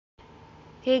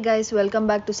Hey guys, welcome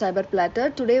back to Cyber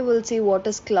Platter. Today we'll see what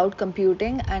is cloud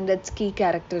computing and its key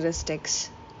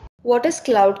characteristics. What is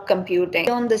cloud computing?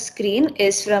 On the screen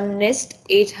is from NIST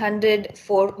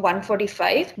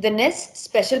 800-145. The NIST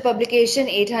special publication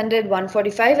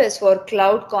 800-145 is for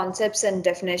cloud concepts and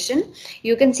definition.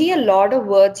 You can see a lot of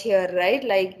words here, right?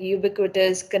 Like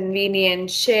ubiquitous,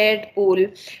 convenient, shared pool,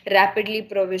 rapidly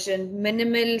provisioned,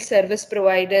 minimal service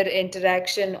provider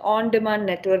interaction, on-demand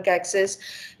network access.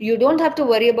 You don't have to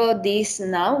worry about these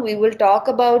now. We will talk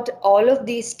about all of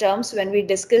these terms when we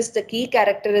discuss the key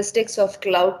characteristics of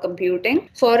cloud computing.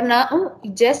 For now,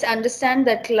 just understand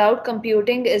that cloud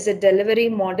computing is a delivery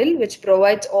model which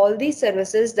provides all these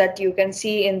services that you can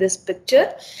see in this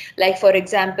picture, like for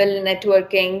example,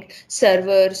 networking,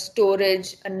 server,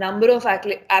 storage, a number of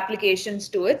applications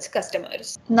to its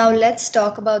customers. Now let's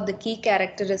talk about the key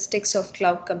characteristics of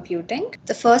cloud computing.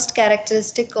 The first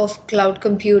characteristic of cloud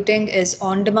computing is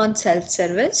on-demand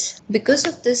self-service. Because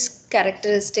of this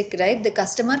characteristic, right, the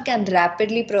customer can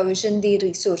rapidly provision the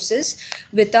resources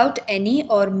without any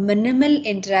or minimal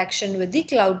interaction with the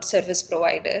cloud service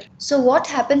provider. So what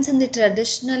happens in the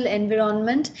traditional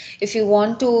environment? If you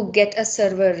want to get a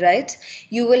server, right,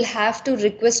 you will have to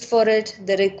request for it.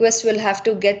 The request will have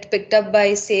to get picked up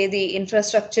by, say, the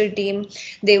infrastructure team.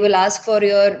 They will ask for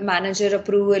your manager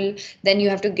approval, then you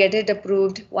have to get it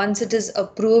approved. Once it is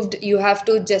approved, you have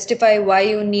to justify why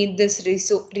you need this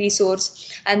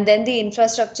resource, and then the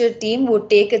infrastructure team would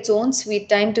take its own sweet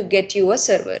time to get you a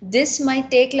server. This might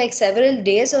take like several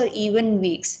days or even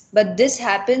weeks, but this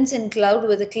happens in cloud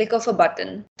with a click of a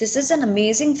button. This is an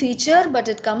amazing feature, but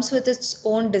it comes with its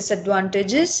own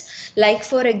disadvantages, like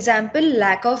for example,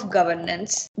 lack of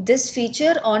governance. This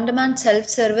feature, on-demand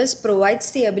self-service,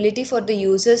 provides the ability for the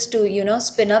users to,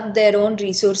 spin up their own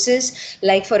resources,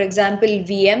 like for example,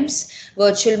 VMs,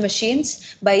 virtual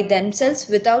machines, by themselves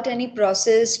without any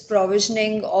process,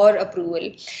 provisioning, or approval.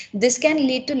 This can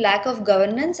lead to lack of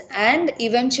governance and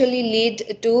eventually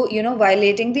lead to,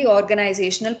 violating the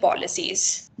organizational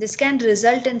policies. This can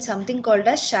result in something called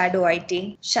as shadow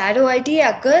IT. Shadow IT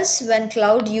occurs when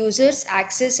cloud users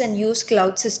access and use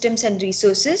cloud systems and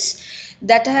resources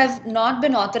that have not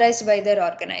been authorized by their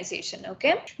organization.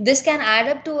 Okay, this can add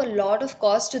up to a lot of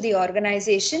cost to the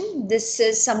organization. This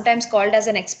is sometimes called as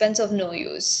an expense of no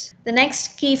use. The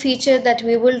next key feature that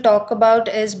we will talk about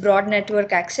is broad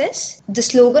network access. The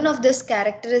slogan of this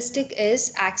characteristic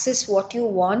is access what you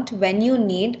want when you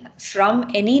need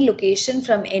from any location,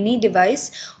 from any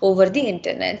device over the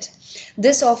internet.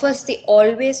 This offers the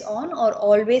always on or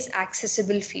always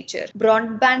accessible feature.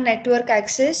 Broadband network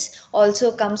access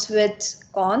also comes with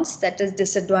cons, that is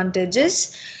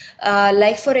disadvantages.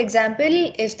 Like for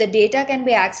example, if the data can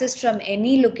be accessed from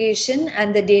any location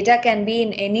and the data can be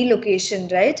in any location,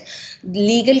 right,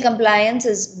 legal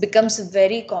compliance becomes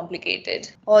very complicated.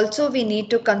 Also, we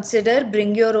need to consider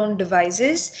bring your own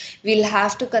devices. We'll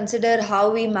have to consider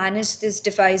how we manage these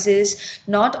devices.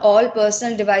 Not all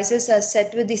personal devices are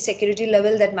set with the security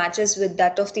level that matches with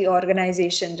that of the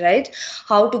organization, right?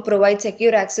 How to provide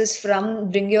secure access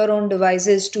from bring your own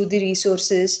devices to the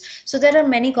resources. So there are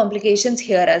many complications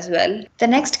here as well. The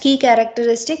next key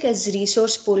characteristic is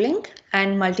resource pooling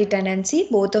and multi-tenancy.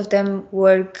 Both of them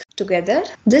work together.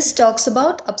 This talks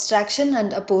about abstraction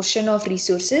and apportion of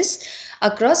resources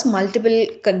across multiple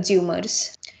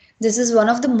consumers. This is one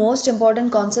of the most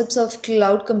important concepts of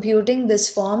cloud computing. This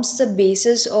forms the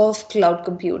basis of cloud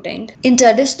computing. In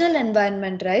traditional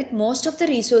environment, right, most of the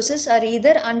resources are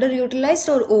either underutilized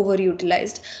or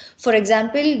overutilized. For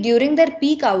example, during their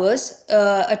peak hours,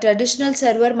 a traditional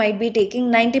server might be taking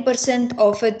 90%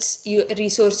 of its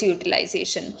resource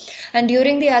utilization. And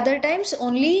during the other times,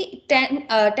 only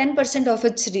 10% of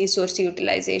its resource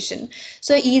utilization.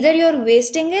 So either you're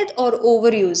wasting it or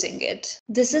overusing it.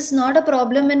 This is not a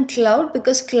problem in cloud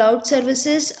because cloud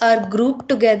services are grouped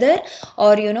together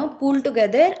or, pooled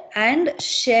together and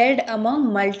shared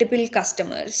among multiple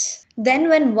customers. Then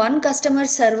when one customer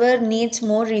server needs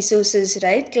more resources,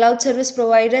 right, cloud service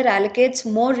provider allocates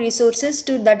more resources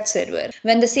to that server.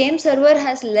 When the same server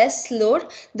has less load,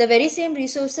 the very same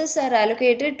resources are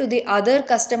allocated to the other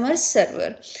customer's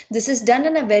server. This is done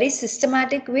in a very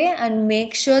systematic way and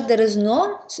make sure there is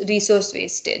no resource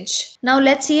wastage. Now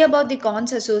let's see about the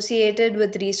cons associated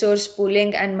with resource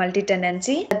pooling and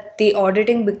multi-tenancy. The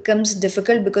auditing becomes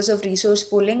difficult because of resource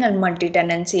pooling and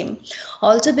multi-tenancy.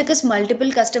 Also because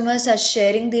multiple customers are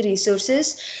sharing the resources,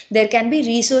 there can be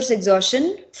resource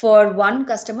exhaustion for one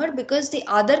customer because the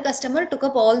other customer took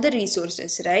up all the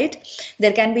resources, right?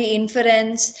 There can be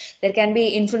inference, there can be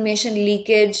information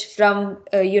leakage from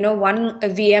one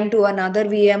VM to another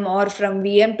VM, or from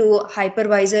VM to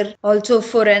hypervisor. Also,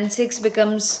 forensics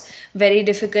becomes very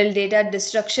difficult. Data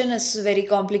destruction is very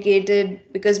complicated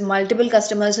because multiple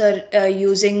customers are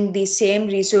using the same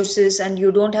resources and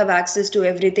you don't have access to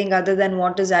everything other than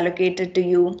what is allocated to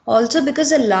you. Also,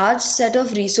 because a large set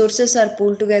of resources are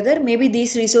pooled together, maybe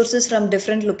these resources from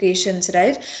different locations,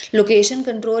 right? Location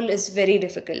control is very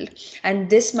difficult, and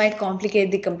this might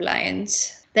complicate the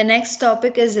compliance. The next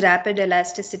topic is rapid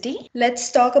elasticity.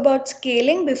 Let's talk about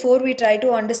scaling before we try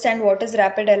to understand what is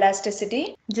rapid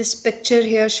elasticity. This picture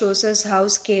here shows us how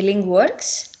scaling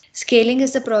works. Scaling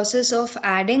is the process of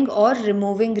adding or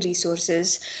removing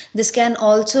resources. This can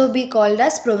also be called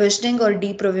as provisioning or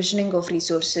deprovisioning of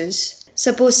resources.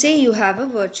 Suppose, say you have a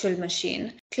virtual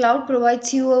machine. Cloud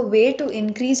provides you a way to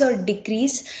increase or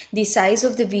decrease the size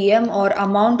of the VM or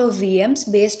amount of VMs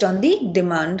based on the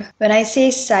demand. When I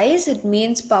say size, it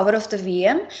means power of the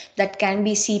VM. That can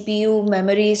be CPU,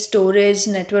 memory, storage,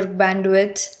 network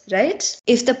bandwidth, right?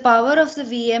 If the power of the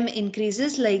VM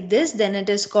increases like this, then it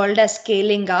is called as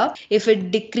scaling up. If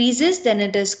it decreases, then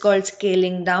it is called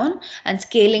scaling down. And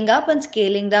scaling up and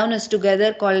scaling down is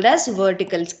together called as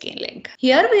vertical scaling.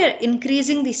 Here we are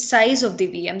increasing the size of the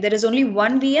VM. There is only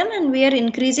one VM and we are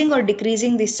increasing or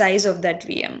decreasing the size of that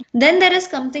VM. Then there is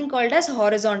something called as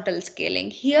horizontal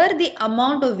scaling. Here the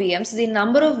amount of VMs, the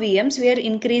number of VMs, we are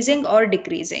increasing or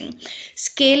decreasing.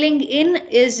 Scaling in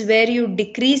is where you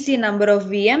decrease the number of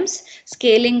VMs.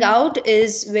 Scaling out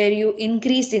is where you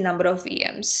increase the number of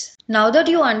VMs. Now that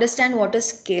you understand what is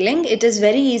scaling, it is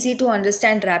very easy to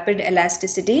understand rapid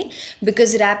elasticity,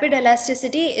 because rapid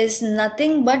elasticity is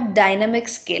nothing but dynamic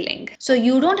scaling. So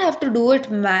you don't have to do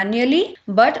it manually,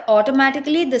 but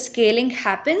automatically the scaling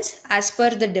happens as per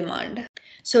the demand.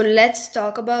 So let's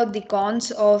talk about the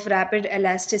cons of rapid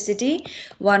elasticity.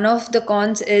 One of the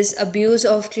cons is abuse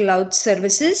of cloud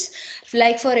services.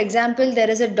 Like for example, there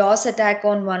is a DOS attack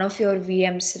on one of your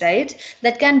VMs, right?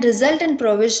 That can result in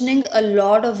provisioning a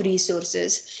lot of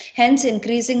resources, hence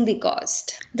increasing the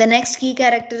cost. The next key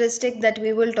characteristic that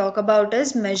we will talk about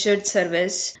is measured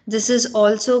service. This is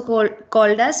also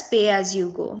called as pay as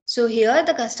you go. So here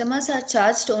the customers are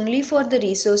charged only for the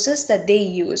resources that they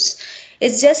use.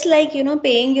 It's just like,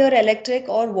 paying your electric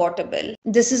or water bill.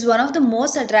 This is one of the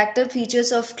most attractive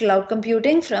features of cloud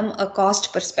computing from a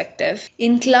cost perspective.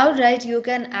 In cloud, right, you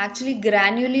can actually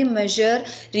granularly measure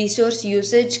resource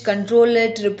usage, control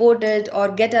it, report it, or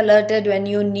get alerted when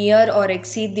you near or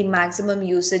exceed the maximum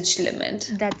usage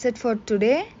limit. That's it for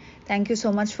today. Thank you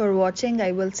so much for watching.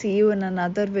 I will see you in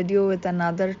another video with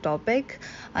another topic.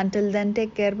 Until then,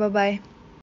 take care. Bye-bye.